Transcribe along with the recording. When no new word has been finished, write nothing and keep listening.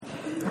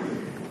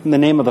In the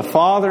name of the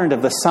Father, and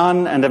of the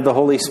Son, and of the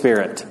Holy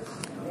Spirit.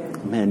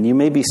 Amen. You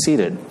may be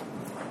seated.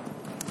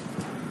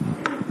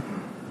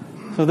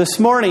 So this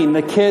morning,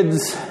 the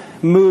kids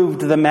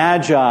moved the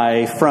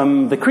magi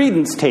from the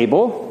credence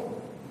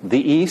table, the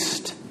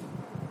east,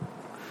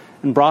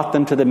 and brought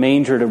them to the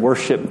manger to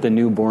worship the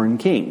newborn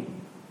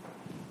king,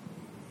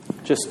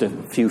 just a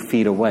few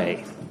feet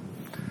away.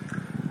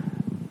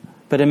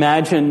 But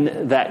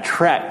imagine that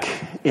trek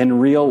in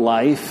real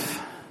life.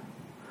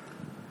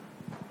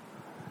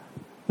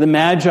 The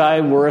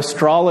magi were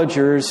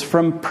astrologers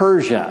from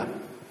Persia.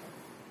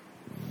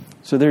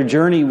 So their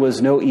journey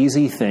was no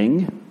easy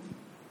thing.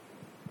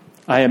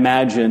 I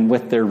imagine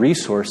with their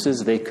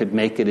resources, they could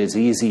make it as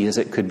easy as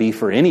it could be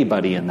for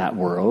anybody in that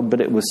world, but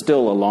it was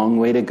still a long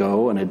way to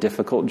go and a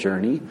difficult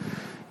journey. You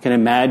can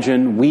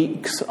imagine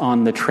weeks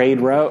on the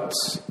trade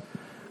routes,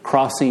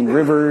 crossing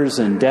rivers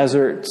and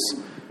deserts,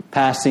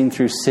 passing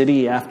through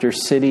city after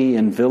city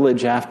and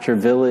village after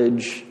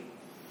village.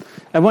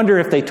 I wonder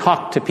if they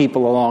talked to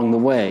people along the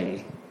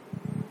way.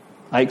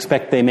 I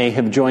expect they may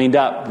have joined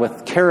up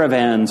with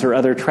caravans or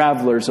other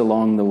travelers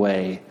along the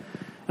way.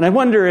 And I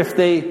wonder if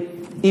they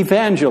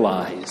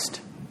evangelized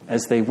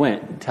as they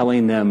went,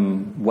 telling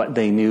them what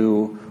they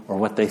knew or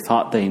what they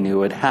thought they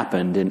knew had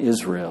happened in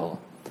Israel.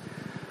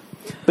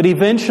 But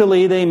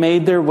eventually they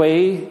made their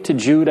way to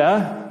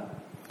Judah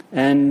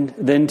and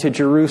then to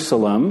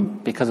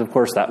Jerusalem, because of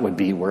course that would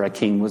be where a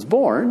king was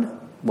born,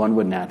 one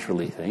would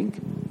naturally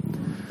think.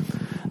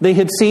 They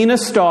had seen a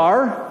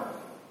star,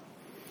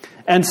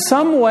 and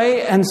some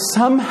way and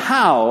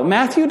somehow,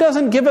 Matthew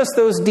doesn't give us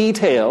those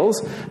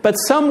details, but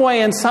some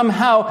way and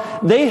somehow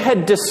they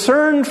had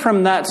discerned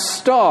from that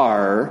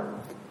star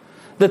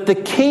that the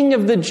King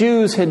of the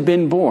Jews had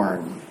been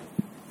born.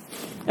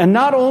 And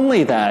not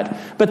only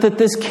that, but that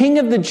this King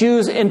of the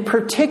Jews in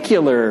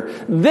particular,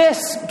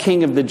 this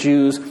King of the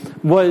Jews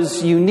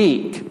was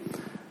unique.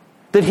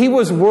 That he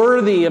was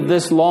worthy of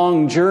this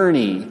long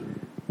journey.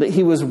 That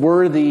he was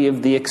worthy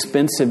of the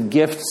expensive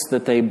gifts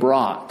that they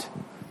brought.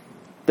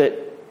 That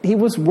he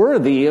was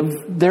worthy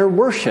of their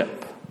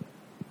worship.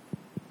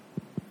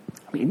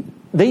 I mean,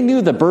 they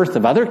knew the birth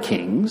of other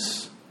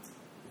kings.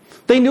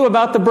 They knew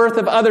about the birth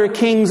of other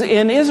kings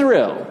in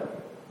Israel.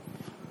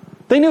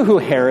 They knew who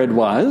Herod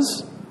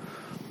was.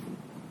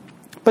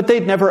 But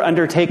they'd never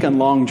undertaken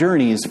long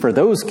journeys for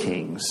those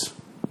kings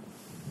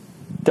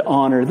to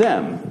honor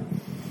them.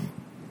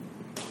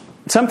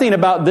 Something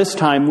about this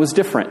time was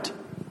different.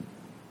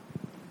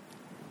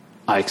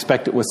 I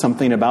expect it was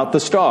something about the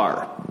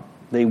star.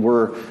 They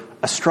were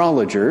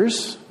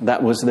astrologers.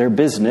 That was their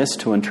business,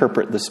 to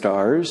interpret the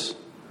stars.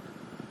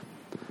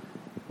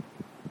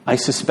 I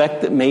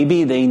suspect that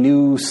maybe they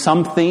knew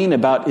something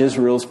about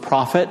Israel's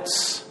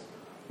prophets,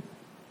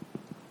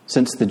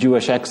 since the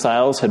Jewish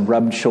exiles had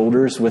rubbed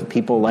shoulders with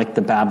people like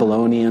the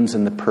Babylonians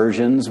and the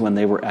Persians when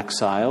they were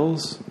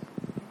exiles.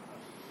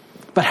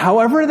 But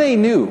however they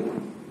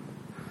knew,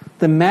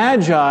 the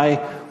magi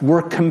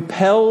were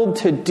compelled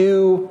to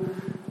do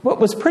what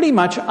was pretty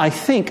much, I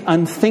think,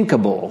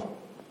 unthinkable.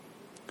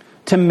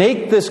 To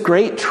make this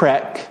great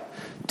trek,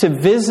 to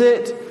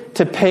visit,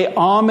 to pay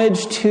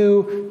homage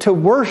to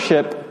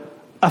worship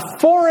a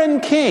foreign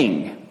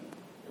king.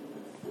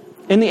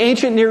 In the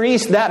ancient Near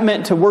East, that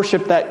meant to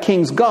worship that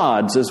king's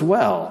gods as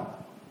well.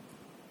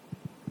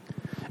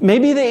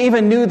 Maybe they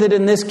even knew that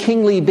in this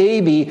kingly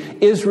baby,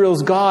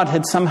 Israel's God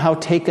had somehow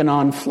taken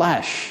on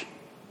flesh.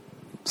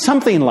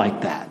 Something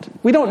like that.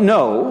 We don't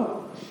know.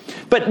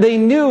 But they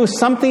knew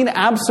something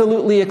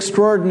absolutely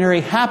extraordinary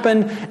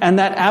happened, and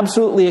that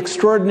absolutely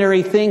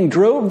extraordinary thing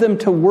drove them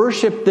to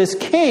worship this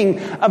king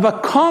of a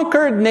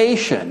conquered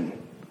nation.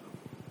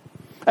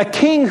 A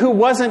king who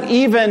wasn't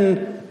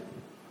even,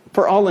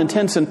 for all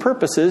intents and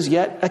purposes,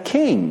 yet a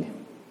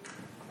king.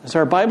 As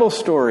our Bible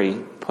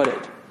story put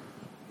it,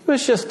 he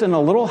was just in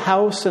a little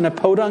house in a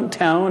podunk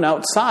town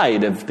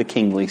outside of the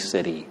kingly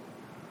city.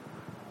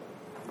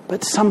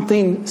 But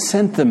something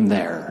sent them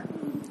there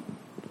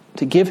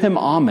to give him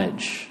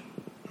homage,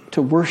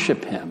 to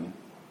worship him.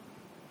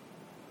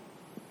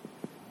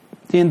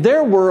 In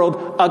their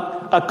world,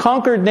 a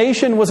conquered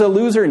nation was a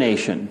loser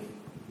nation.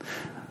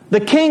 The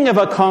king of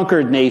a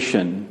conquered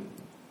nation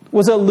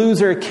was a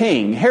loser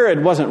king.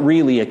 Herod wasn't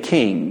really a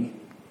king.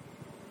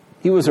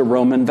 He was a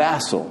Roman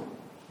vassal.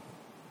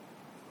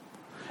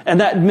 And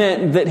that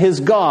meant that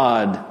his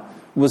God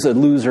was a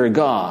loser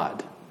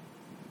God.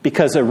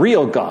 Because a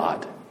real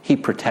God, he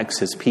protects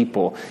his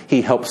people.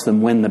 He helps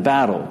them win the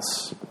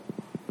battles.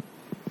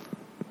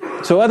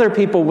 So other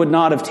people would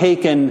not have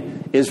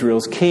taken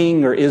Israel's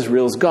king or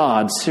Israel's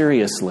God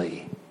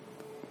seriously.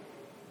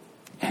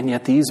 And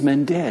yet these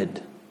men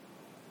did.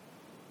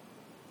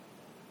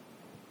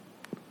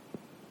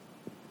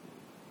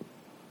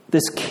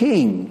 This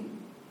king,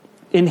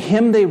 in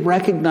him they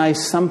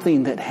recognized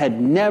something that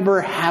had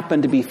never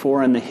happened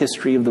before in the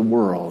history of the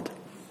world.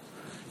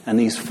 And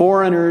these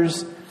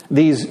foreigners,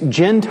 these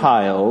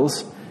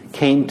Gentiles,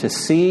 came to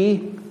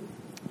see,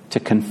 to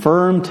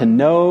confirm, to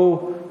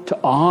know, to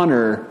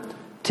honor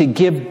to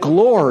give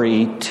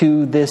glory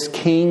to this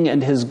king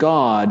and his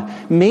God,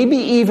 maybe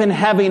even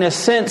having a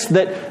sense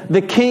that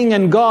the king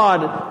and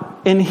God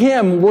in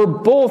him were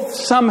both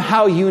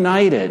somehow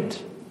united.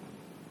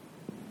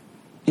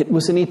 It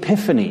was an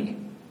epiphany.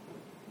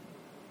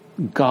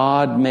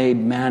 God made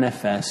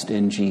manifest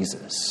in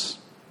Jesus.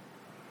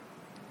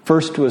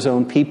 First to his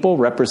own people,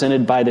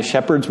 represented by the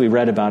shepherds we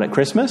read about at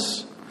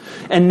Christmas,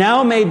 and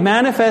now made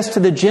manifest to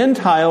the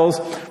Gentiles,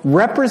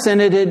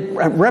 represented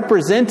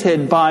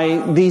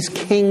by these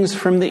kings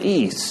from the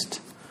east.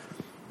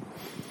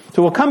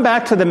 So we'll come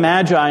back to the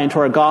magi and to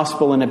our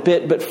gospel in a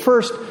bit, but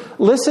first,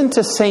 listen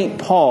to St.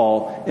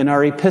 Paul in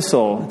our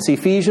epistle. It's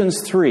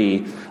Ephesians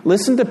 3.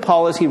 Listen to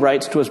Paul as he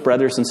writes to his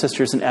brothers and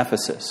sisters in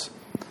Ephesus.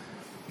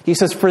 He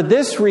says, "For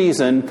this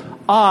reason,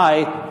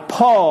 I,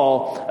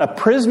 Paul, a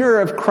prisoner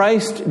of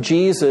Christ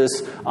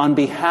Jesus, on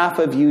behalf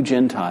of you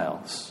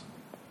Gentiles."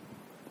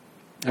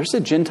 There's a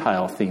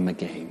Gentile theme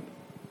again.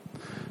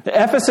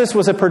 Ephesus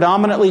was a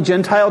predominantly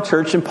Gentile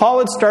church, and Paul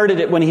had started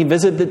it when he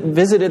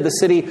visited the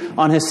city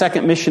on his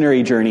second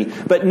missionary journey.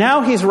 But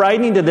now he's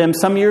writing to them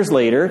some years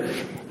later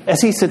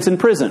as he sits in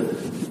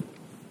prison.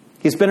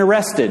 He's been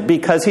arrested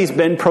because he's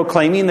been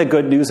proclaiming the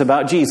good news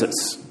about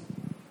Jesus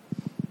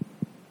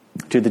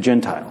to the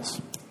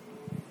Gentiles.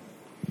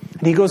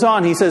 And he goes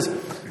on, he says,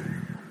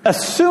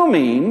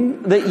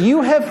 "Assuming that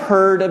you have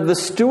heard of the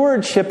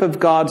stewardship of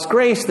God's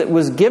grace that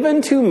was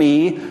given to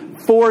me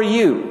for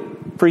you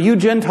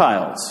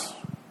Gentiles."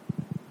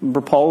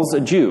 Remember, Paul's a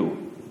Jew.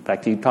 In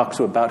fact, he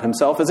talks about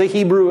himself as a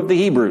Hebrew of the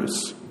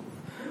Hebrews.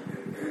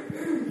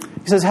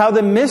 He says, "How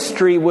the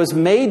mystery was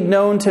made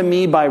known to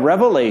me by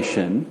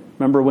revelation."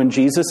 Remember when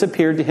Jesus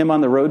appeared to him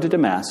on the road to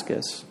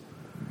Damascus.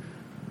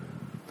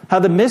 "How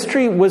the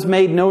mystery was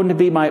made known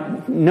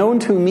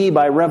to me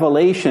by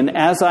revelation,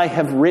 as I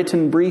have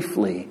written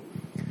briefly.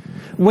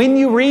 When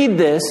you read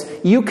this,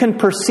 you can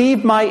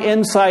perceive my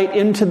insight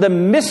into the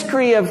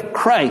mystery of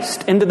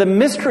Christ, into the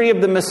mystery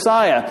of the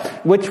Messiah,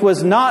 which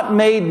was not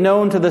made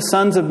known to the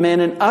sons of men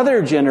in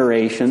other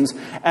generations,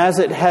 as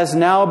it has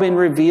now been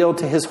revealed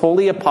to his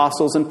holy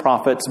apostles and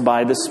prophets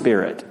by the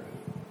Spirit.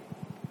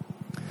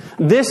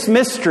 This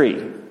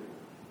mystery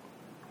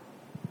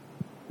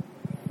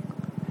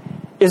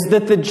is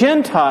that the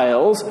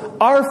Gentiles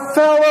are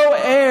fellow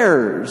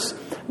heirs,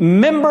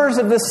 members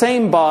of the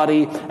same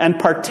body, and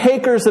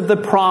partakers of the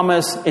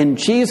promise in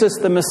Jesus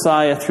the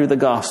Messiah through the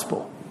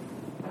gospel."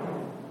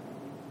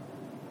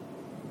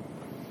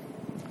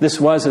 This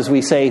was, as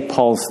we say,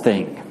 Paul's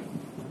thing.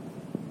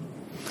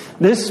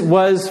 This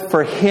was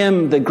for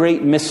him the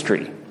great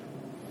mystery.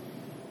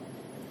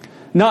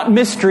 Not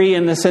mystery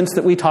in the sense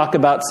that we talk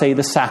about, say,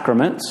 the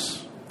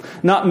sacraments.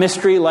 Not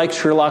mystery like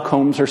Sherlock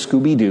Holmes or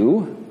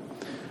Scooby-doo.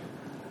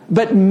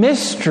 But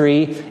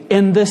mystery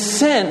in the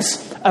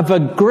sense of a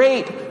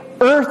great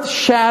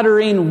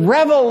earth-shattering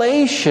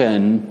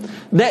revelation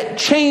that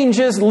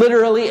changes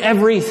literally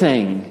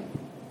everything.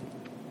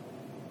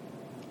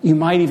 You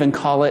might even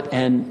call it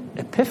an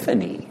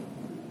epiphany.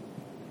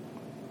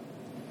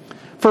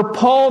 For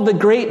Paul, the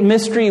great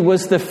mystery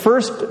was at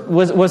first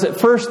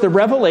the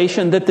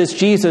revelation that this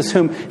Jesus,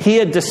 whom he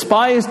had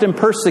despised and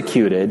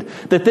persecuted,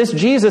 that this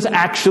Jesus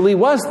actually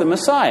was the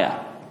Messiah.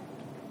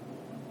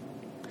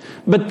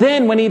 But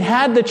then when he'd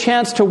had the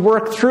chance to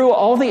work through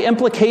all the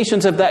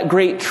implications of that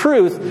great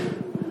truth,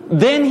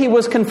 then he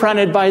was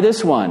confronted by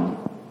this one.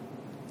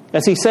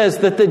 As he says,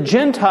 that the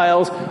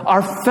Gentiles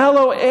are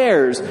fellow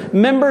heirs,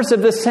 members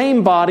of the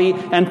same body,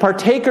 and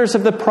partakers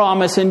of the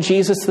promise in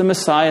Jesus the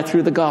Messiah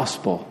through the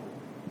gospel.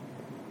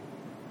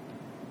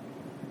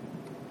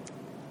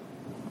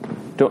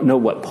 Don't know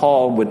what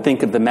Paul would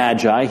think of the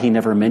magi. He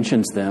never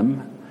mentions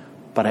them.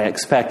 But I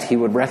expect he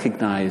would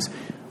recognize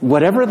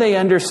whatever they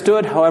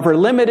understood, however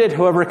limited,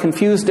 however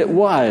confused it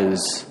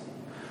was,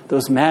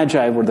 those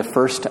magi were the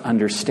first to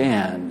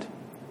understand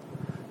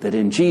that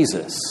in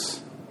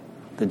Jesus,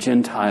 the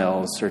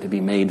Gentiles are to be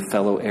made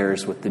fellow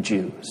heirs with the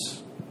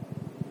Jews.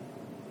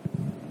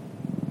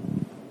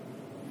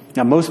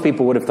 Now, most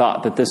people would have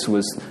thought that this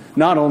was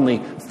not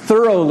only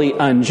thoroughly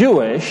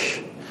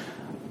un-Jewish,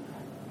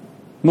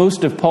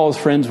 most of Paul's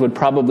friends would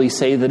probably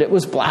say that it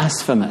was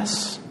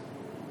blasphemous.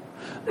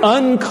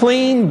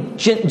 Unclean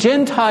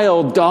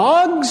Gentile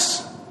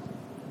dogs?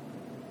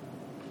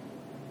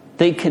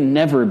 They can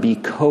never be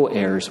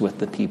co-heirs with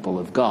the people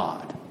of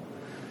God.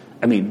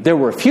 I mean, there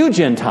were a few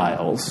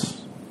Gentiles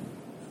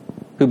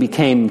who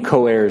became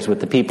co-heirs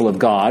with the people of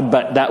God,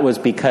 but that was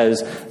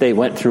because they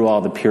went through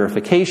all the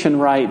purification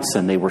rites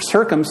and they were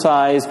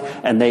circumcised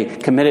and they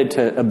committed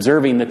to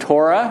observing the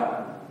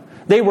Torah.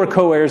 They were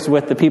co-heirs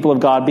with the people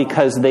of God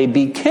because they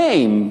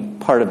became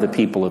part of the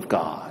people of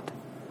God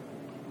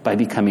by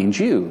becoming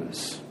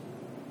Jews.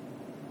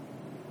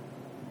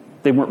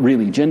 They weren't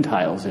really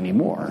Gentiles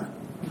anymore.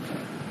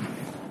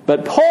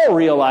 But Paul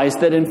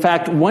realized that, in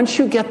fact, once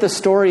you get the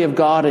story of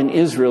God and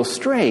Israel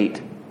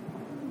straight,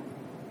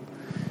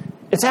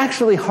 it's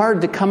actually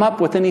hard to come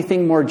up with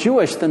anything more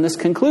Jewish than this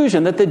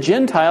conclusion that the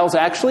Gentiles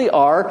actually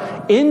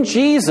are, in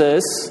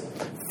Jesus,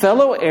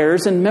 fellow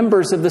heirs and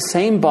members of the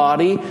same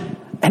body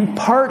and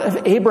part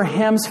of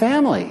Abraham's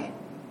family.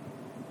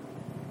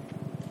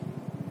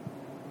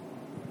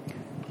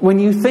 When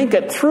you think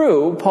it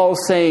through,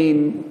 Paul's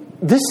saying,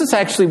 this is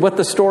actually what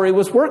the story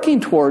was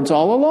working towards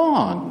all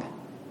along,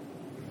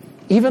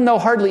 even though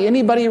hardly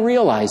anybody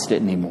realized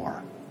it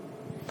anymore.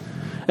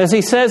 As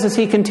he says, as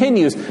he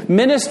continues,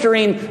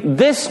 ministering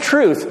this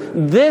truth,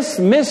 this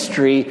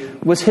mystery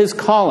was his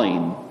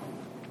calling.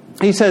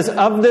 He says,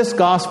 of this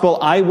gospel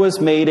I was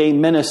made a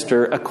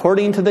minister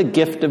according to the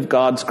gift of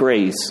God's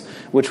grace,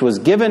 which was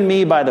given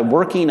me by the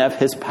working of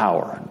his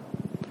power.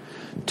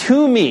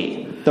 To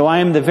me, though I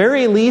am the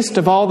very least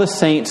of all the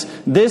saints,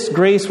 this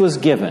grace was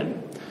given,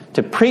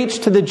 to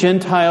preach to the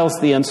Gentiles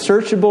the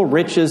unsearchable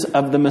riches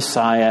of the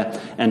Messiah,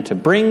 and to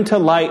bring to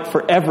light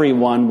for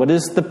everyone what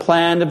is the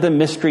plan of the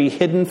mystery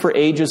hidden for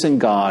ages in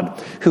God,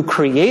 who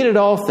created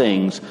all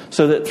things,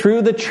 so that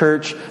through the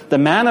church the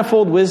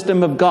manifold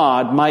wisdom of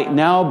God might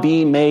now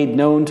be made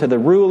known to the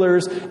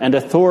rulers and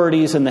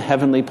authorities in the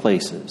heavenly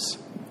places.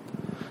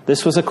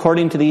 This was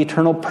according to the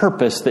eternal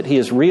purpose that he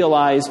has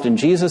realized in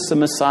Jesus the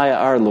Messiah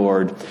our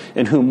Lord,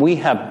 in whom we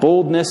have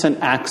boldness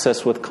and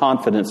access with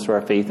confidence through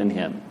our faith in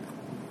him.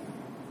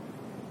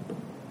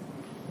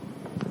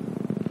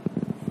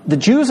 The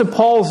Jews of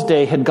Paul's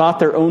day had got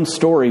their own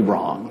story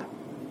wrong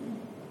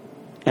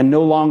and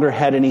no longer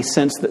had any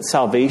sense that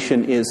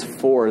salvation is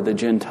for the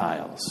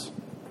Gentiles.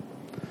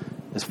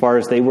 As far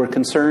as they were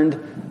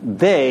concerned,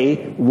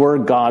 they were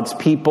God's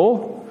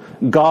people.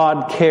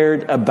 God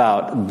cared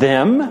about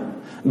them.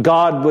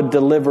 God would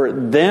deliver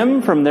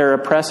them from their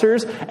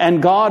oppressors,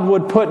 and God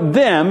would put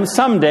them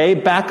someday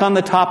back on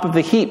the top of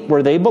the heap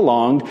where they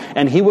belonged,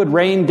 and he would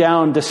rain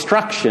down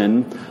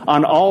destruction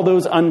on all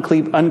those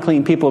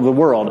unclean people of the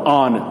world,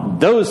 on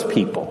those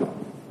people.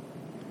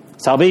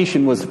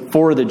 Salvation was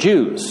for the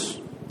Jews,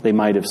 they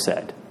might have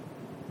said.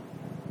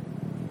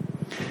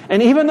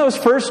 And even those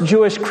first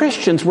Jewish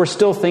Christians were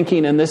still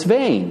thinking in this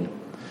vein.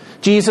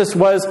 Jesus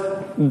was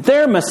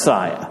their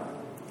Messiah.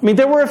 I mean,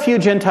 there were a few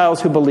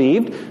Gentiles who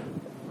believed,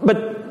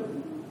 but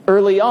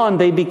early on,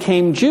 they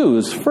became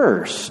Jews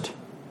first,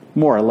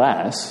 more or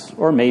less,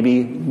 or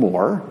maybe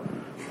more.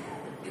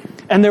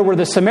 And there were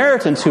the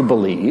Samaritans who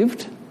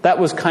believed. That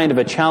was kind of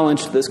a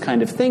challenge to this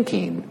kind of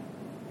thinking.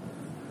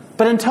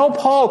 But until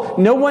Paul,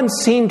 no one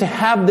seemed to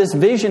have this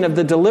vision of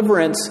the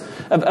deliverance,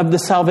 of the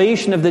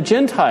salvation of the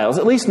Gentiles,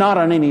 at least not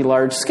on any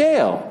large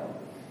scale.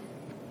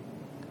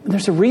 And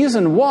there's a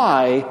reason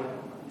why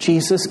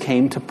Jesus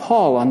came to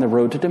Paul on the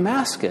road to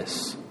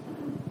Damascus.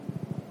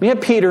 We had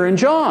Peter and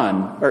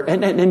John,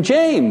 and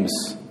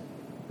James,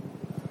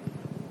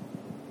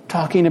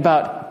 talking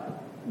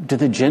about, do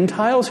the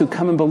Gentiles who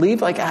come and believe,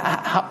 like,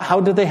 how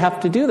do they have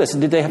to do this?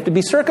 Did they have to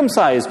be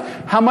circumcised?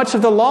 How much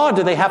of the law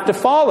do they have to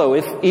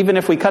follow, even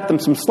if we cut them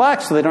some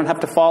slack so they don't have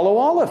to follow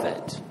all of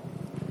it?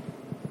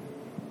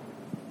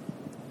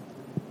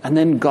 And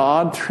then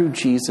God, through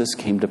Jesus,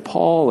 came to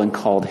Paul and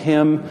called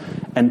him,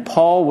 and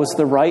Paul was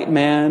the right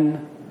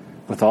man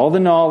with all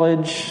the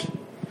knowledge,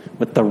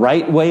 with the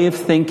right way of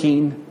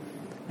thinking,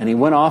 and he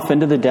went off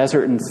into the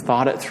desert and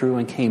thought it through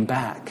and came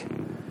back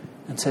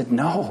and said,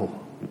 no,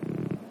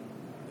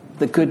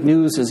 the good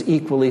news is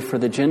equally for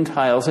the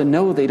Gentiles, and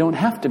no, they don't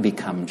have to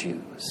become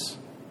Jews.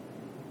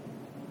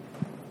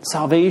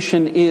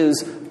 Salvation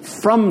is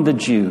from the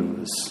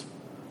Jews,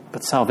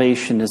 but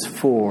salvation is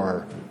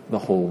for the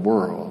whole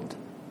world.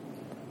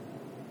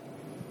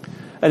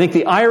 I think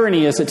the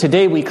irony is that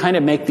today we kind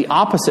of make the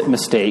opposite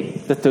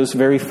mistake that those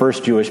very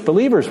first Jewish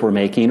believers were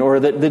making, or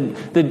that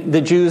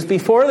the Jews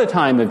before the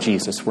time of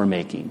Jesus were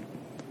making.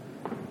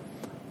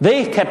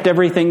 They kept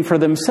everything for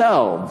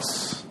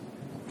themselves,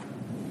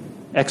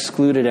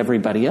 excluded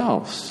everybody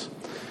else.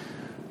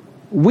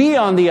 We,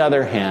 on the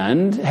other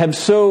hand, have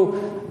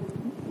so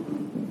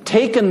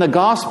taken the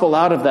gospel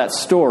out of that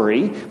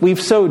story,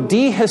 we've so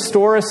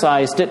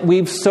dehistoricized it,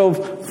 we've so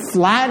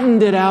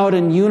flattened it out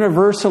and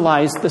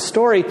universalized the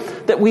story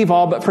that we've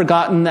all but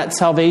forgotten that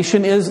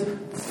salvation is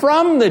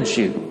from the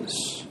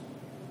Jews.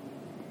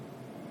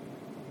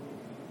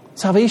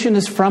 Salvation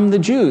is from the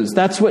Jews.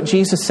 That's what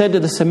Jesus said to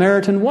the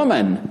Samaritan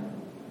woman.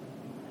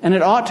 And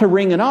it ought to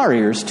ring in our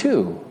ears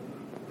too.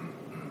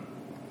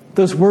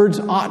 Those words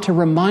ought to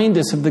remind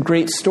us of the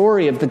great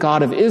story of the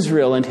God of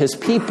Israel and his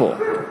people.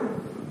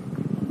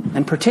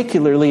 And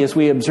particularly as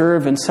we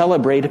observe and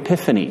celebrate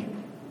Epiphany.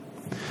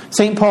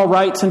 St. Paul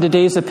writes in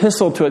today's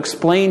epistle to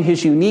explain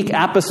his unique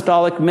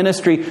apostolic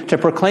ministry to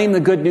proclaim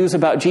the good news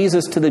about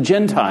Jesus to the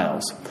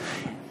Gentiles.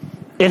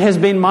 It has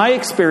been my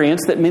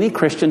experience that many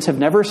Christians have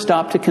never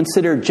stopped to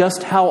consider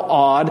just how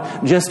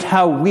odd, just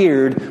how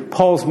weird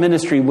Paul's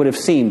ministry would have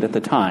seemed at the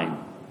time.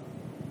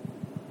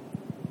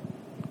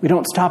 We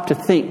don't stop to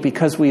think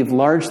because we've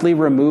largely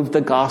removed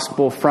the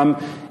gospel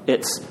from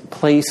its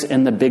place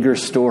in the bigger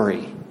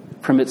story,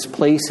 from its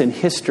place in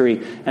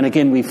history. And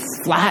again, we've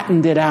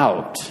flattened it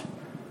out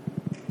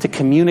to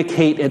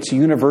communicate its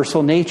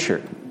universal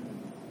nature.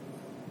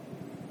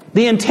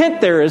 The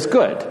intent there is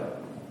good,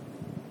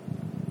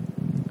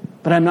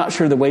 but I'm not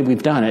sure the way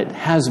we've done it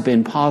has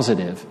been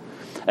positive.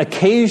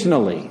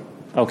 Occasionally,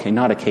 Okay,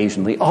 not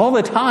occasionally, all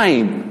the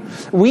time.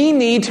 We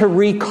need to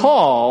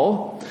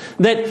recall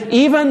that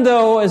even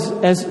though,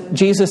 as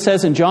Jesus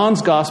says in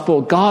John's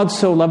Gospel, God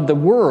so loved the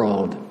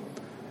world,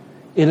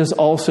 it is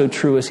also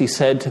true, as he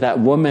said to that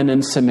woman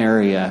in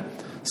Samaria,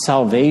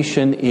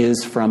 salvation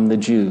is from the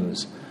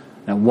Jews.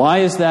 Now, why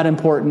is that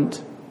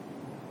important?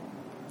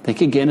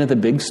 Think again of the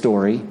big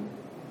story.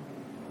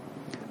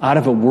 Out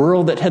of a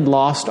world that had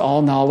lost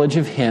all knowledge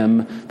of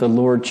him, the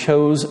Lord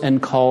chose and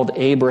called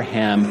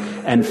Abraham,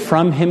 and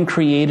from him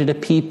created a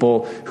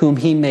people whom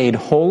he made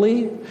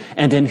holy,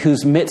 and in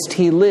whose midst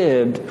he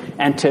lived,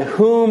 and to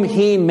whom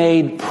he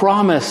made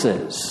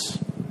promises.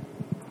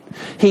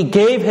 He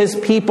gave his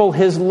people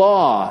his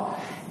law.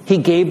 He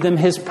gave them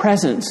his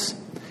presence.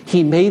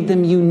 He made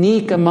them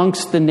unique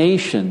amongst the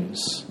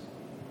nations.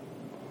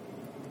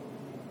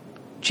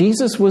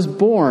 Jesus was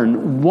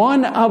born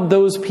one of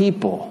those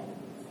people.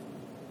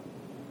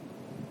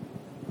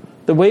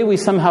 The way we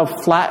somehow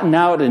flatten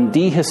out and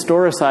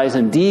dehistoricize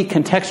and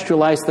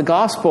decontextualize the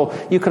gospel,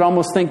 you could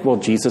almost think, well,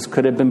 Jesus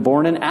could have been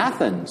born in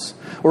Athens,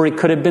 or he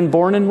could have been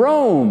born in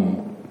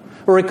Rome,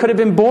 or he could have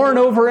been born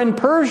over in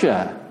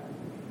Persia.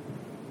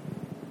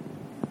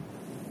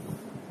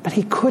 But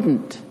he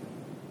couldn't.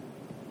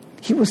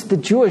 He was the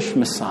Jewish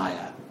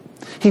Messiah.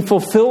 He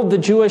fulfilled the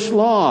Jewish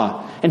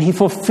law, and he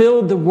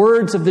fulfilled the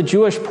words of the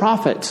Jewish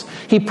prophets.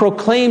 He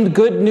proclaimed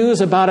good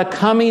news about a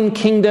coming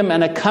kingdom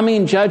and a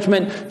coming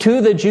judgment to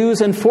the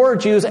Jews and for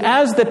Jews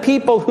as the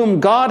people whom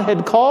God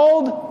had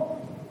called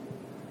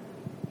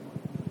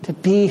to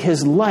be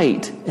his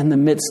light in the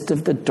midst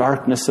of the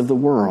darkness of the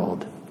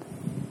world.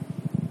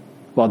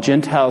 While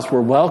Gentiles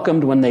were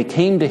welcomed when they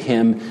came to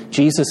him,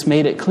 Jesus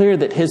made it clear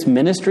that his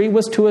ministry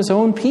was to his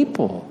own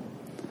people.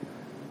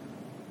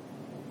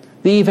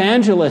 The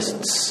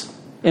evangelists,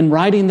 in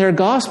writing their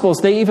Gospels,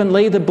 they even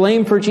lay the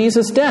blame for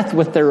Jesus' death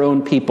with their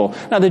own people.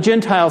 Now, the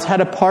Gentiles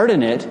had a part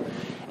in it,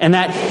 and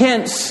that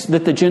hints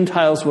that the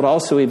Gentiles would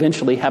also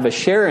eventually have a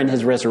share in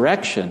his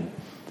resurrection.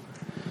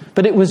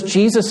 But it was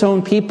Jesus'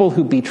 own people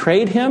who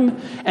betrayed him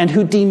and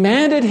who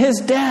demanded his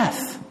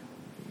death.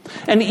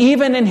 And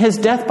even in his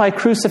death by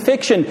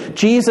crucifixion,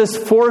 Jesus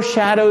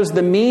foreshadows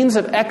the means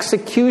of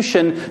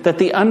execution that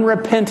the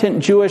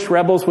unrepentant Jewish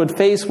rebels would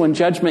face when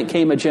judgment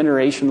came a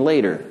generation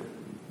later.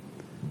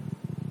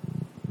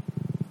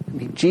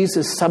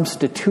 Jesus'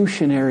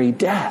 substitutionary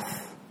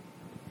death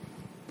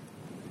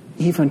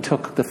even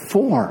took the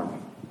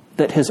form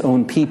that his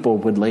own people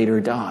would later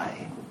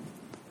die.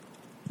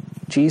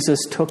 Jesus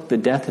took the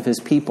death of his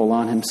people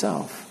on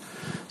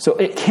himself. So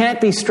it can't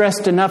be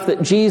stressed enough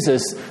that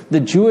Jesus,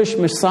 the Jewish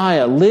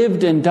Messiah,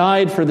 lived and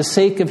died for the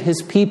sake of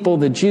his people,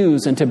 the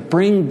Jews, and to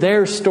bring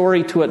their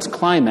story to its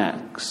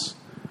climax.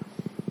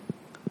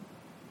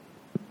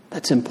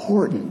 That's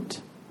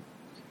important.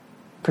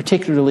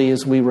 Particularly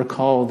as we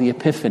recall the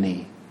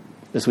Epiphany,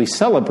 as we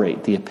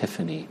celebrate the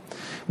Epiphany.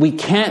 We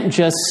can't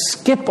just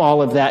skip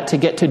all of that to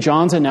get to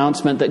John's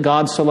announcement that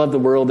God so loved the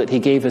world that he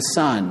gave his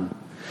Son.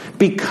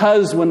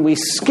 Because when we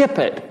skip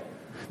it,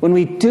 when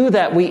we do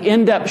that, we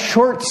end up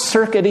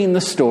short-circuiting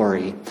the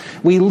story.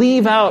 We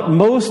leave out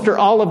most or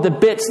all of the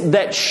bits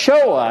that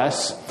show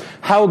us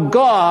how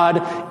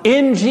God,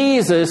 in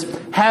Jesus,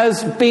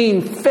 has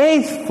been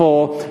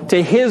faithful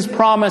to his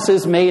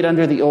promises made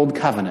under the Old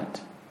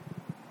Covenant.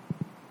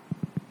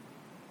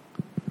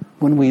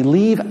 When we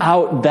leave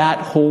out that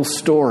whole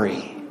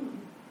story,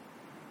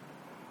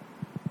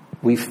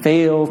 we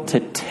fail to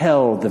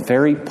tell the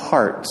very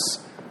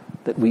parts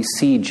that we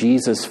see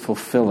Jesus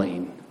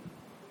fulfilling.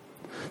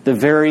 The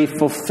very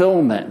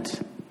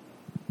fulfillment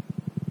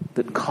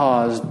that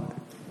caused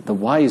the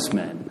wise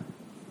men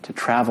to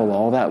travel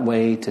all that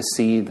way to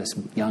see this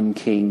young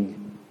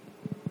king,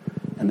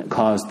 and that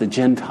caused the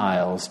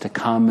Gentiles to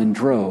come in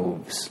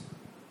droves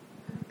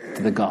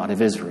to the God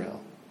of Israel.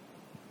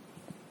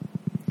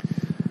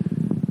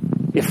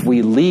 If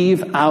we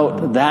leave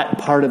out that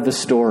part of the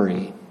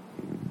story,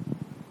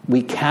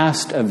 we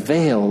cast a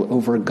veil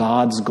over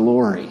God's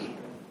glory.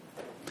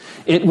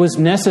 It was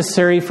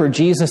necessary for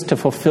Jesus to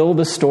fulfill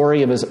the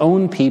story of his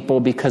own people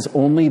because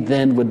only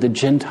then would the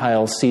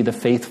Gentiles see the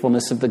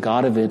faithfulness of the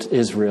God of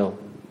Israel.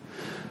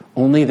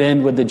 Only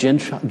then would the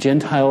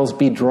Gentiles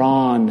be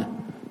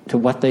drawn to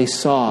what they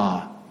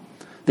saw.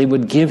 They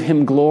would give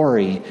him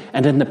glory,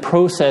 and in the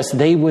process,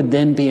 they would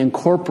then be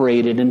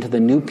incorporated into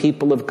the new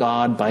people of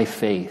God by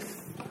faith.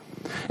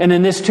 And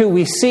in this too,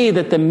 we see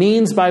that the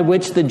means by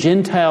which the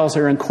Gentiles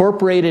are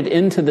incorporated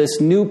into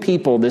this new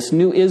people, this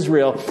new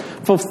Israel,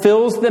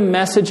 fulfills the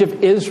message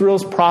of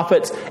Israel's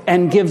prophets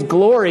and gives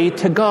glory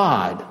to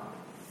God.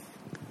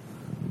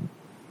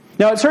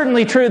 Now, it's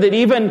certainly true that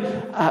even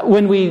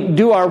when we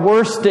do our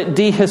worst at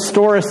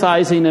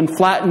dehistoricizing and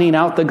flattening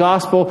out the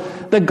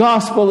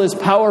gospel is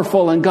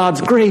powerful and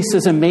God's grace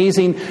is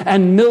amazing,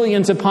 and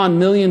millions upon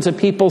millions of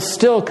people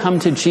still come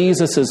to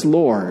Jesus as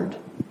Lord.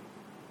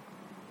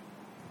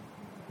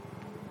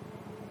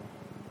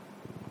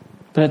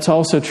 But it's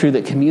also true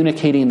that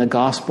communicating the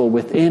gospel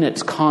within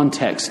its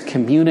context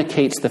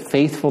communicates the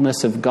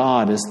faithfulness of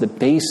God as the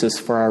basis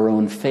for our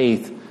own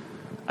faith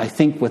I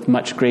think, with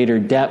much greater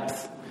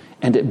depth,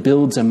 and it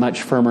builds a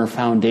much firmer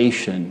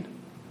foundation.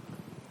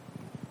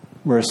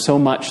 Whereas so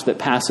much that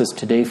passes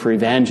today for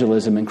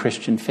evangelism and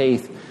Christian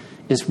faith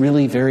is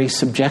really very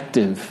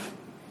subjective.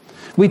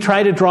 We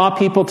try to draw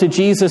people to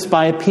Jesus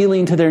by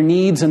appealing to their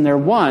needs and their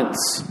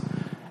wants,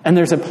 and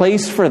there's a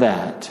place for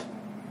that.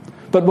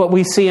 But what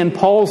we see in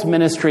Paul's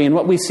ministry, and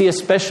what we see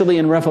especially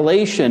in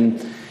Revelation,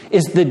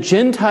 is the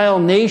Gentile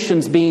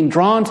nations being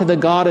drawn to the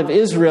God of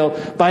Israel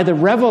by the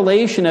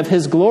revelation of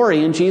his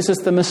glory in Jesus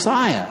the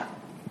Messiah.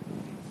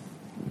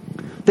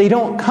 They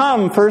don't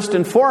come first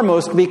and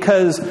foremost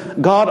because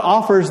God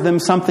offers them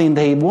something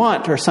they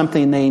want or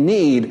something they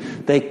need.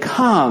 They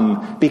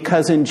come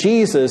because in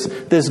Jesus,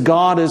 this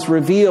God is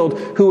revealed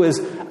who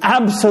is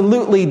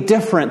absolutely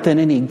different than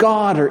any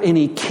God or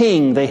any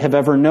king they have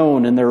ever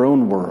known in their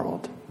own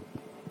world.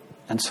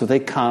 And so they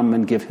come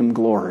and give him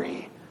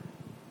glory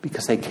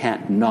because they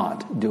can't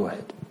not do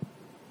it.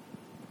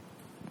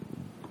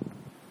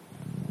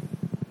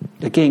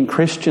 Again,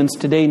 Christians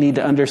today need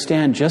to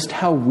understand just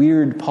how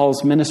weird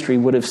Paul's ministry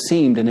would have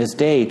seemed in his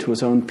day to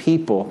his own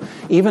people,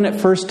 even at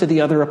first to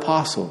the other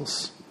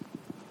apostles.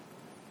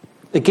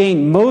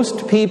 Again,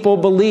 most people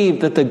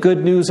believed that the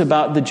good news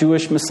about the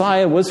Jewish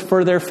Messiah was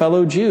for their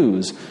fellow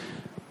Jews.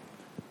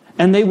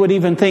 And they would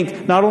even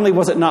think, not only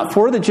was it not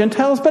for the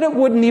Gentiles, but it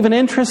wouldn't even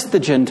interest the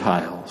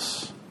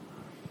Gentiles.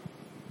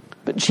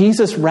 But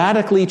Jesus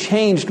radically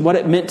changed what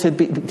it meant to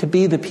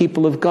be the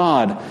people of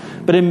God.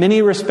 But in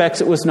many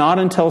respects, it was not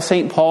until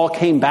St. Paul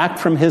came back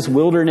from his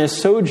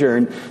wilderness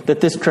sojourn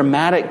that this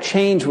dramatic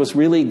change was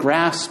really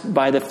grasped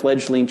by the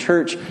fledgling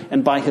church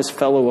and by his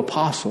fellow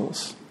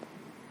apostles.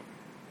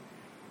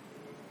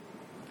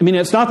 I mean,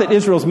 it's not that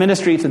Israel's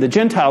ministry to the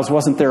Gentiles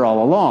wasn't there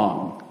all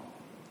along.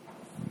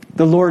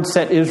 The Lord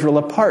set Israel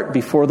apart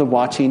before the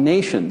watching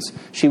nations.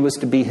 She was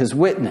to be his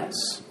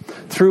witness.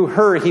 Through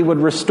her, he would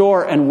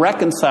restore and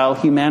reconcile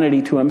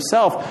humanity to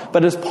himself.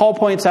 But as Paul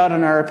points out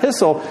in our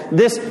epistle,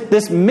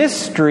 this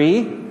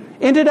mystery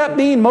ended up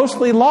being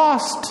mostly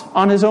lost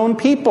on his own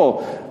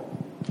people,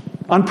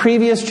 on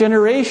previous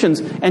generations.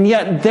 And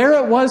yet there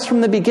it was from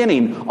the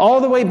beginning,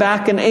 all the way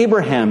back in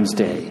Abraham's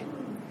day.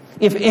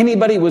 If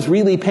anybody was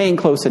really paying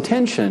close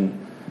attention,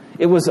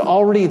 it was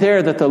already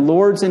there that the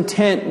Lord's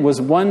intent was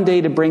one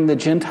day to bring the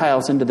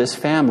Gentiles into this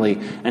family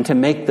and to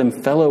make them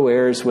fellow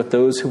heirs with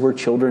those who were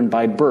children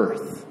by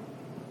birth.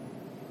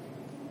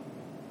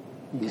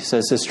 He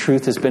says this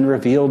truth has been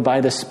revealed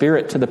by the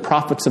Spirit to the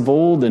prophets of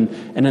old and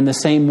in the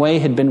same way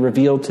had been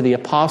revealed to the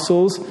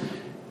apostles.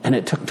 And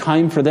it took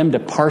time for them to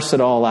parse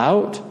it all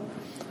out.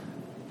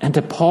 And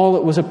to Paul,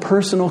 it was a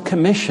personal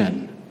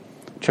commission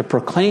to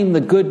proclaim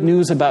the good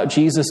news about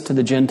Jesus to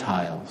the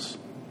Gentiles.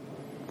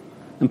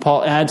 And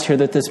Paul adds here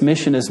that this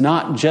mission is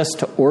not just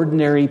to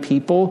ordinary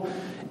people.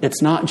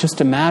 It's not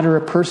just a matter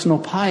of personal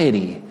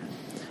piety.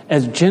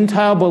 As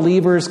Gentile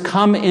believers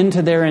come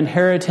into their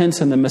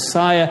inheritance in the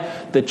Messiah,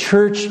 the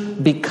church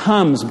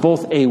becomes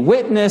both a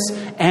witness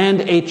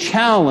and a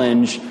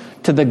challenge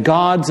to the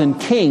gods and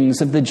kings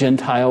of the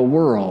Gentile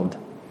world.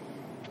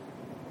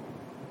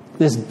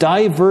 This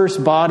diverse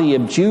body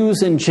of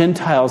Jews and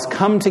Gentiles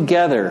come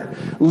together,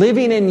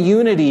 living in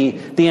unity,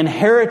 the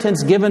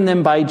inheritance given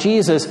them by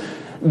Jesus.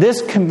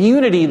 This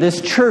community, this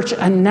church,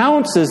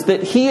 announces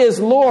that he is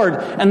Lord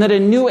and that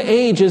a new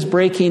age is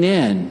breaking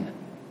in.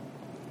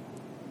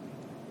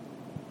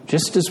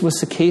 Just as was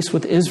the case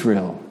with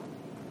Israel,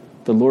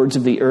 the lords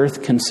of the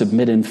earth can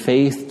submit in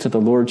faith to the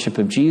lordship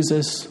of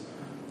Jesus,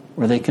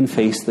 or they can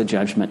face the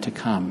judgment to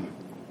come.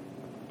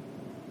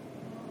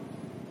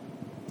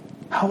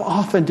 How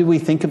often do we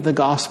think of the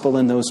gospel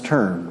in those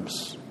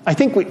terms? I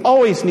think we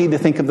always need to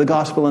think of the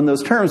gospel in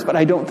those terms, but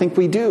I don't think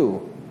we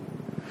do.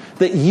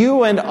 That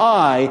you and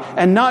I,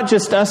 and not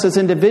just us as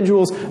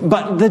individuals,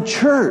 but the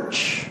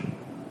church,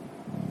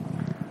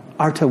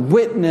 are to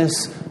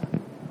witness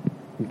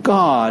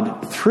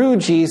God through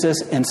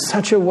Jesus in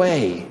such a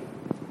way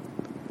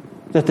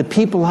that the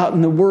people out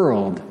in the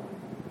world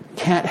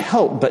can't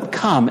help but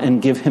come and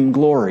give him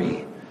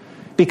glory.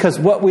 Because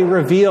what we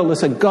reveal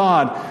is a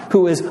God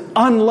who is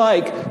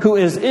unlike, who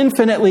is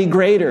infinitely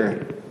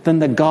greater than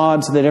the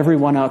gods that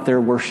everyone out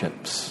there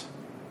worships.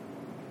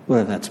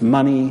 Whether that's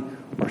money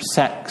or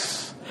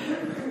sex,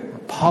 or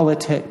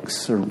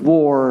politics, or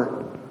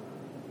war,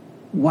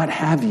 what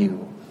have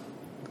you.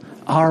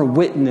 Our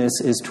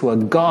witness is to a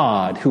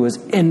God who is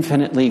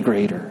infinitely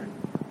greater,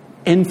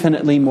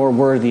 infinitely more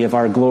worthy of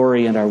our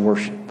glory and our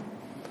worship.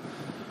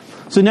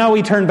 So now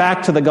we turn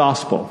back to the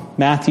gospel,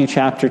 Matthew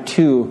chapter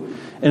 2,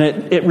 and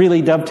it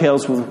really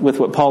dovetails with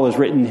what Paul has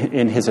written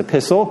in his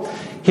epistle.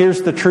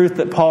 Here's the truth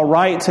that Paul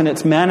writes, and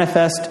it's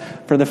manifest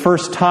for the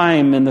first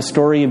time in the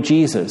story of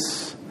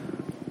Jesus.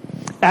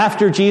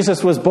 After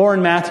Jesus was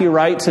born, Matthew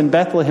writes, in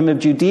Bethlehem of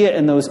Judea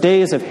in those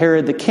days of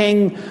Herod the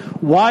king,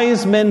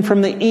 wise men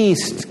from the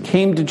east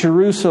came to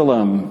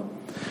Jerusalem.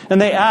 And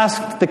they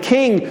asked the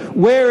king,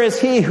 where is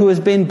he who has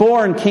been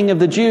born King of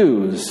the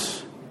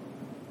Jews?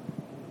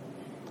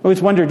 I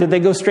always wondered, did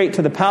they go straight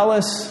to the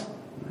palace?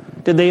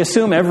 Did they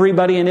assume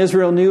everybody in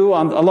Israel knew?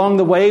 Along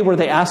the way, were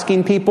they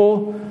asking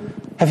people,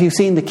 Have you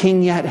seen the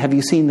king yet? Have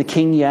you seen the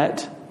king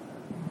yet?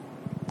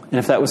 And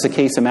if that was the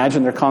case,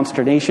 imagine their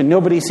consternation.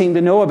 Nobody seemed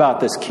to know about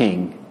this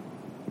king.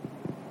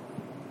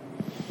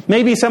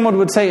 Maybe someone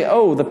would say,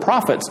 oh, the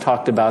prophets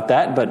talked about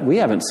that, but we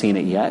haven't seen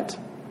it yet.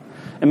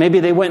 And maybe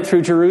they went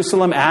through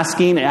Jerusalem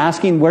asking,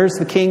 where's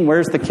the king?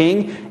 Where's the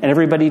king? And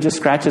everybody just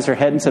scratches their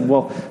head and said,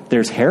 well,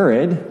 there's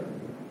Herod.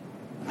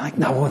 I'm like,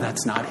 no,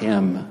 that's not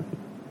him.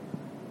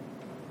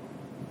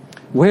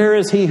 Where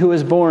is he who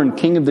is born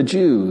King of the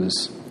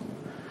Jews?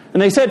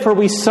 And they said, for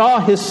we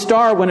saw his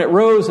star when it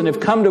rose and have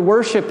come to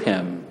worship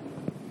him.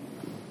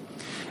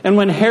 And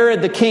when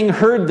Herod the king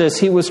heard this,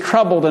 he was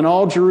troubled, and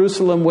all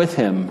Jerusalem with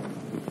him.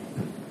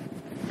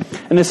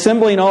 And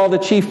assembling all the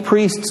chief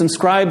priests and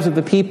scribes of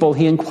the people,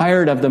 he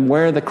inquired of them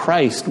where the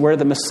Christ, where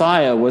the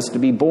Messiah was to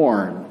be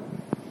born.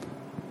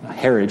 Now,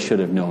 Herod should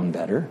have known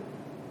better.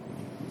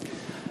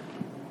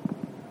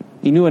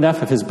 He knew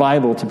enough of his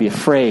Bible to be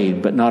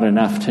afraid, but not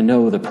enough to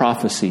know the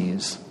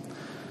prophecies.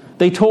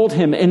 They told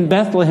him, in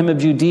Bethlehem of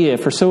Judea,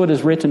 for so it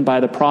is written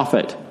by the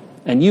prophet,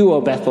 and you, O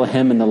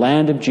Bethlehem, in the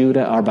land of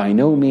Judah, are by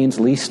no means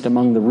least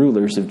among the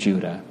rulers of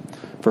Judah.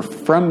 For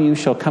from you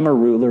shall come a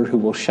ruler who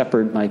will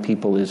shepherd my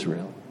people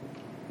Israel.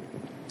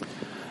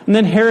 And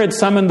then Herod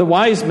summoned the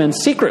wise men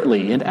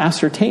secretly and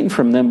ascertained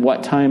from them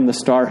what time the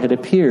star had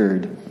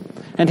appeared.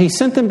 And he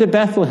sent them to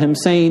Bethlehem,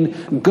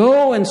 saying,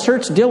 go and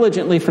search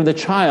diligently for the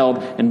child,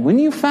 and when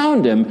you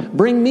found him,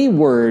 bring me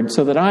word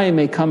so that I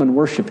may come and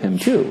worship him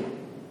too.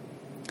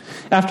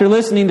 After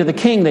listening to the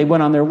king, they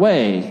went on their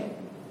way.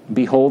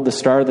 Behold, the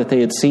star that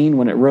they had seen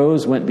when it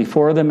rose went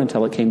before them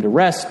until it came to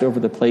rest over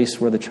the place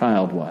where the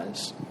child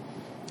was.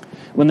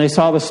 When they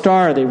saw the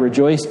star, they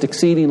rejoiced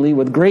exceedingly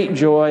with great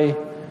joy.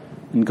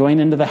 And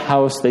going into the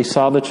house, they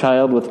saw the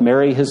child with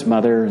Mary his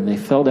mother, and they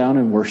fell down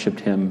and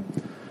worshipped him.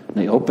 And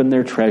they opened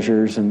their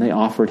treasures, and they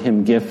offered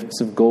him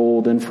gifts of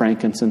gold and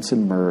frankincense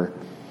and myrrh.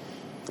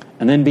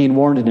 And then being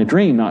warned in a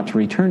dream not to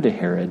return to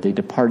Herod, they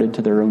departed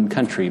to their own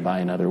country by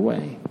another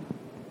way.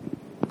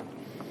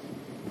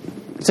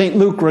 St.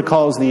 Luke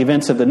recalls the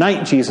events of the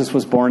night Jesus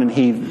was born, and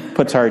he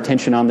puts our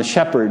attention on the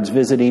shepherds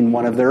visiting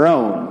one of their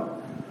own,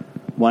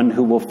 one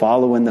who will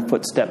follow in the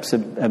footsteps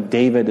of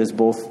David as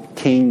both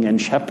king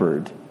and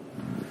shepherd.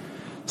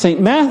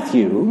 St.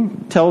 Matthew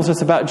tells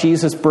us about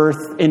Jesus'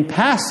 birth in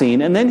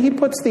passing, and then he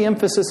puts the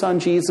emphasis on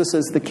Jesus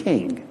as the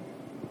king.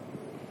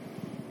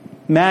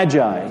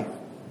 Magi,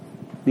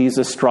 these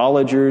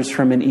astrologers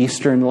from an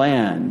eastern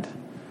land,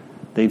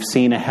 they've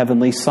seen a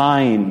heavenly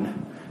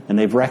sign, and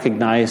they've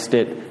recognized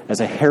it as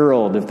a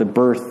herald of the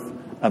birth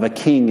of a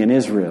king in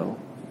Israel.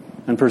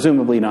 And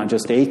presumably not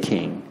just a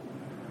king,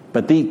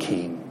 but the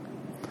king.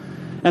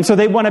 And so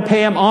they want to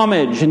pay him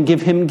homage and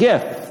give him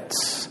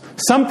gifts.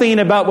 Something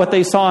about what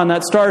they saw on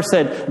that star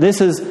said,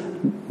 this is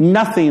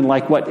nothing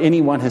like what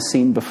anyone has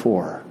seen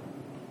before.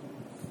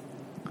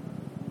 I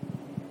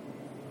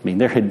mean,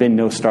 there had been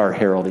no star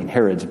heralding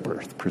Herod's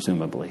birth,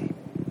 presumably.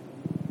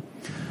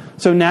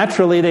 So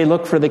naturally, they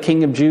look for the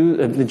king of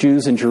the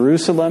Jews in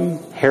Jerusalem.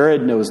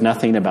 Herod knows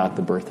nothing about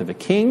the birth of a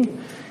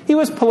king. He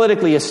was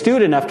politically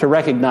astute enough to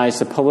recognize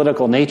the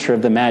political nature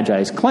of the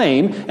Magi's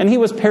claim, and he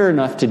was fair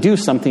enough to do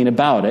something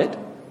about it.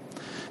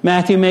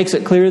 Matthew makes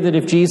it clear that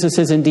if Jesus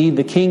is indeed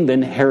the king,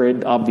 then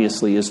Herod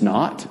obviously is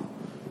not.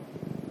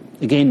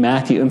 Again,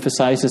 Matthew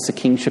emphasizes the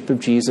kingship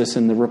of Jesus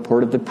in the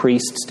report of the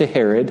priests to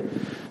Herod.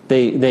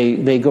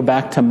 They go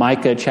back to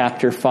Micah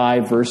chapter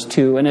 5, verse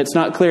 2, and it's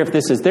not clear if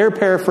this is their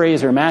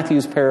paraphrase or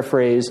Matthew's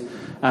paraphrase,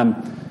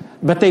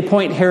 but they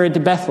point Herod to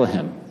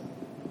Bethlehem.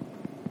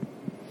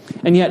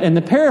 And yet in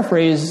the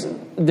paraphrase,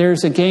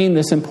 there's again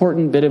this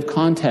important bit of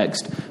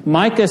context.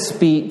 Micah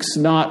speaks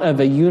not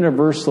of a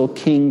universal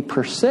king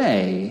per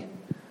se,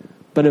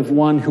 but of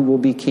one who will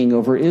be king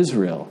over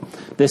Israel.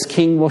 This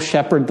king will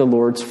shepherd the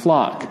Lord's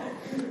flock.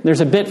 There's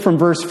a bit from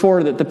verse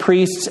 4 that the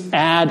priests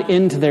add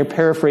into their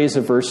paraphrase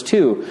of verse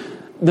 2.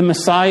 The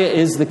Messiah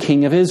is the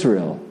king of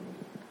Israel.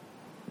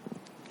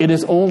 It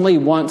is only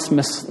once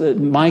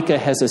Micah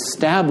has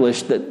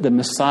established that the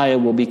Messiah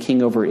will be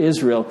king over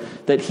Israel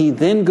that he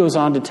then goes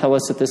on to tell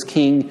us that this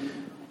king,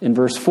 in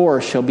verse 4,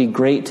 shall be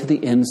great to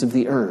the ends of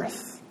the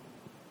earth.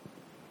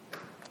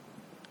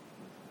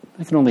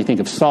 I can only think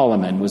of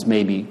Solomon was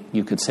maybe,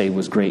 you could say,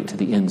 was great to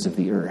the ends of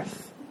the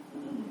earth.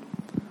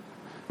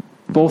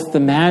 Both the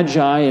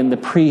Magi and the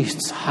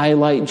priests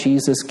highlight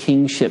Jesus'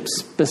 kingship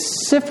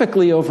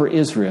specifically over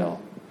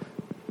Israel.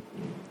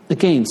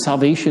 Again,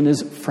 salvation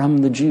is from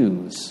the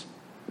Jews.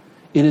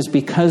 It is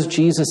because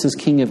Jesus is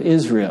king of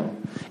Israel,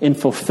 in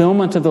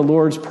fulfillment of the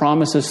Lord's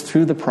promises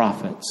through the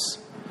prophets,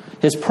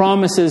 his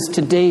promises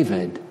to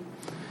David.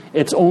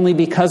 It's only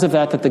because of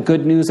that the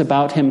good news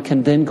about him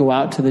can then go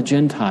out to the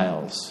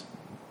Gentiles.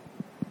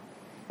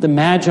 The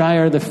Magi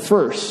are the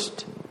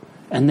first,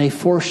 and they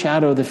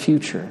foreshadow the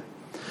future.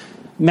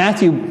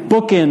 Matthew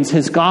bookends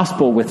his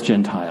gospel with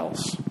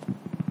Gentiles.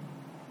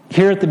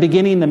 Here at the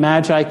beginning, the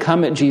magi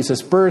come at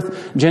Jesus'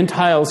 birth.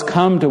 Gentiles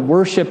come to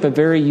worship a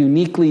very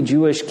uniquely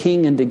Jewish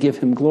king and to give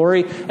him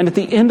glory. And at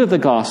the end of the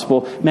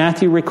gospel,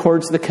 Matthew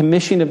records the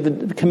commissioning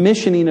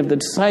of the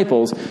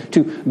disciples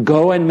to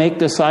go and make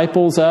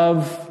disciples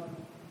of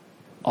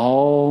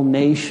all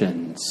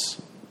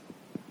nations.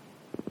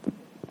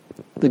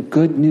 The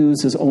good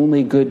news is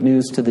only good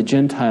news to the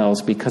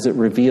Gentiles because it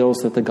reveals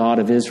that the God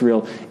of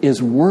Israel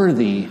is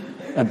worthy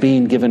of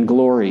being given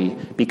glory,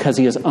 because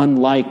he is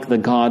unlike the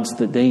gods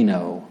that they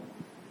know.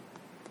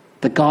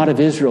 The God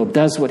of Israel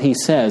does what he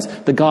says.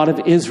 The God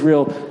of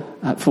Israel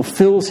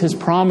fulfills his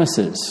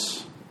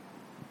promises.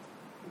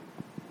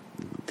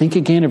 Think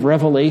again of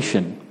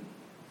Revelation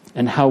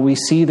and how we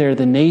see there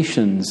the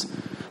nations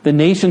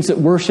that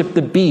worship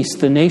the beast,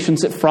 the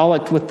nations that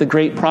frolicked with the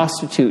great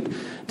prostitute,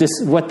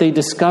 what they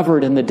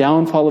discovered in the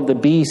downfall of the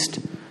beast,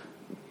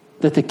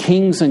 that the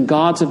kings and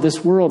gods of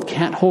this world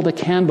can't hold a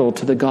candle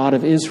to the God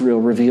of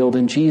Israel revealed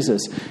in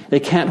Jesus.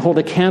 They can't hold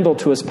a candle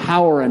to his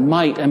power and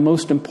might, and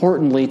most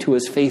importantly, to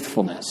his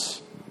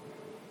faithfulness.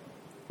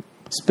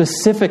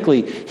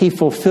 Specifically, he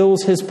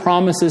fulfills his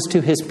promises to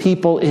his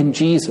people in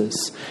Jesus.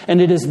 And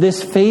it is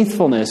this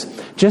faithfulness,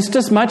 just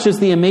as much as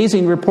the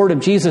amazing report of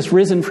Jesus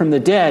risen from the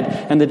dead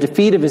and the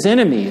defeat of his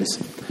enemies,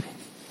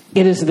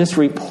 it is this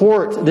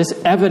report, this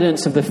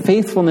evidence of the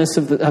faithfulness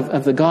of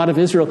the God of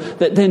Israel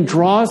that then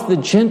draws the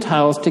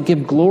Gentiles to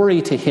give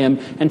glory to him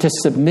and to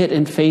submit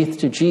in faith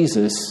to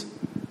Jesus,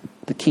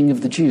 the King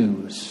of the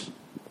Jews.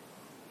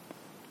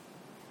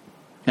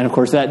 And of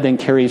course that then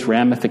carries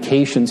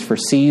ramifications for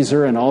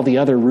Caesar and all the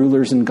other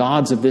rulers and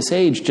gods of this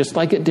age, just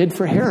like it did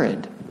for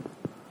Herod.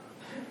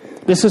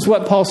 This is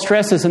what Paul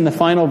stresses in the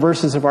final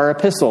verses of our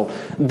epistle.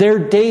 Their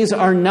days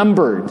are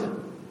numbered.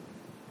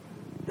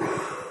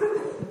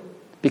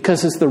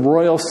 Because as the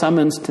royal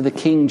summons to the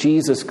King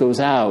Jesus goes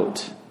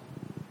out,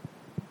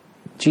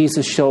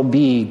 Jesus shall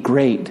be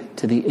great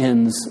to the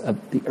ends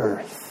of the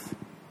earth.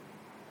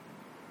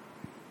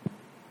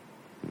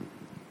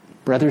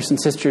 Brothers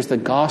and sisters, the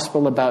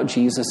gospel about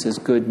Jesus is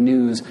good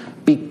news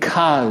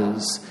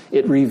because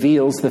it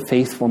reveals the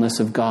faithfulness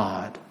of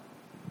God.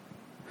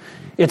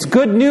 It's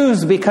good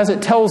news because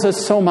it tells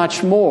us so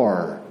much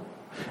more.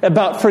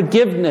 About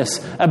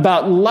forgiveness,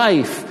 about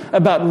life,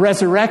 about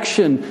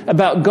resurrection,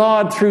 about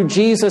God through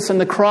Jesus and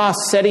the cross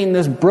setting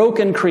this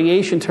broken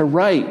creation to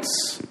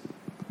rights.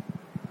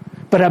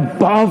 But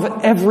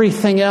above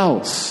everything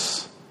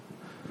else,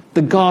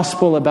 the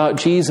gospel about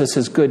Jesus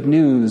is good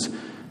news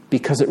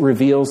because it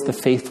reveals the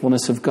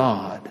faithfulness of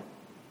God.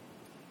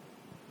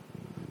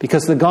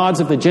 Because the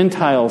gods of the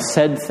Gentiles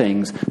said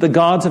things. The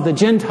gods of the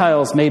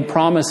Gentiles made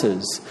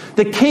promises.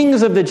 The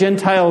kings of the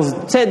Gentiles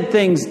said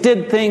things,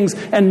 did things,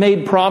 and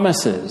made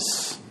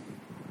promises.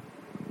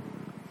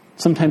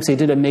 Sometimes they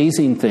did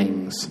amazing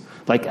things,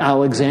 like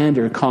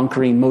Alexander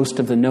conquering most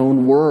of the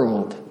known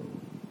world.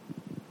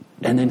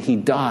 And then he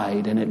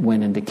died and it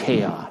went into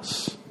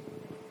chaos.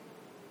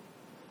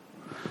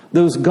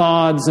 Those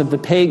gods of the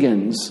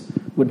pagans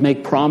would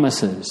make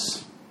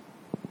promises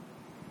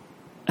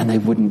and they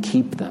wouldn't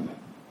keep them.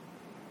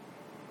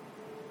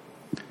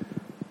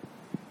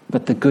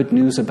 But the good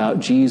news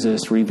about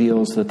Jesus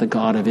reveals that the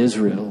God of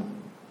Israel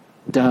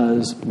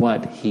does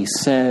what he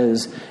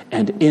says,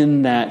 and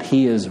in that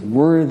he is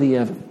worthy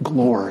of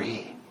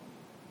glory.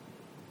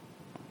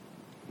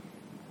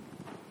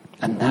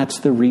 And that's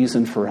the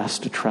reason for us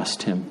to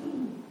trust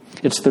him.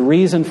 It's the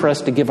reason for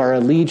us to give our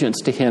allegiance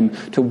to him,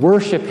 to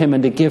worship him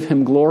and to give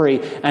him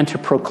glory, and to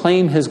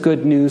proclaim his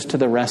good news to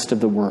the rest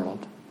of the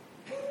world.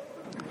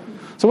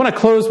 So I want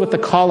to close with the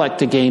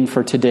collect again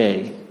for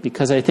today,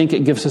 because I think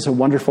it gives us a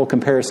wonderful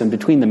comparison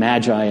between the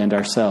Magi and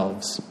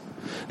ourselves.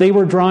 They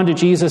were drawn to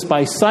Jesus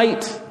by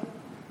sight.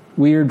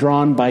 We are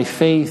drawn by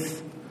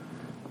faith.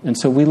 And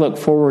so we look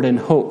forward in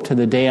hope to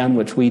the day on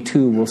which we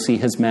too will see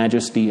his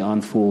majesty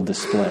on full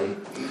display.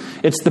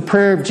 It's the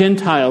prayer of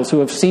Gentiles who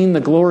have seen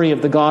the glory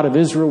of the God of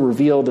Israel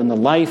revealed in the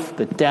life,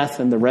 the death,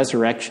 and the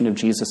resurrection of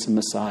Jesus the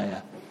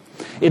Messiah.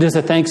 It is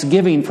a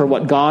thanksgiving for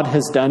what God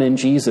has done in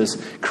Jesus,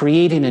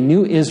 creating a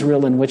new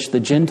Israel in which the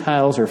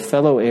Gentiles are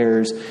fellow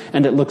heirs,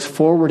 and it looks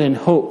forward in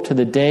hope to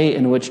the day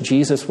in which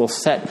Jesus will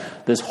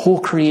set this whole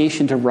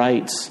creation to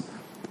rights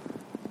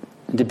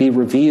and to be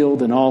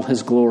revealed in all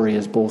his glory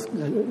as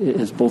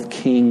both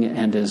King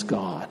and as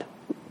God.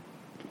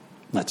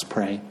 Let's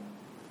pray.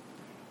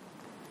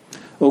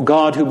 O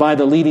God, who by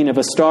the leading of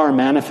a star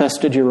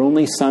manifested your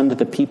only Son to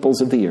the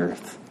peoples of the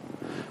earth,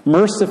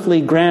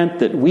 mercifully grant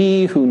that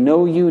we who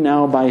know you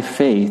now by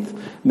faith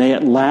may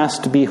at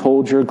last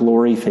behold your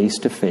glory face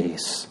to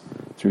face.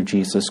 Through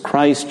Jesus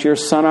Christ, your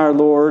Son, our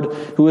Lord,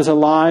 who is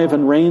alive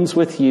and reigns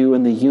with you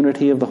in the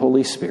unity of the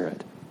Holy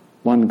Spirit,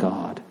 one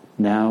God,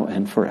 now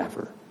and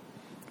forever.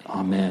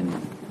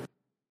 Amen.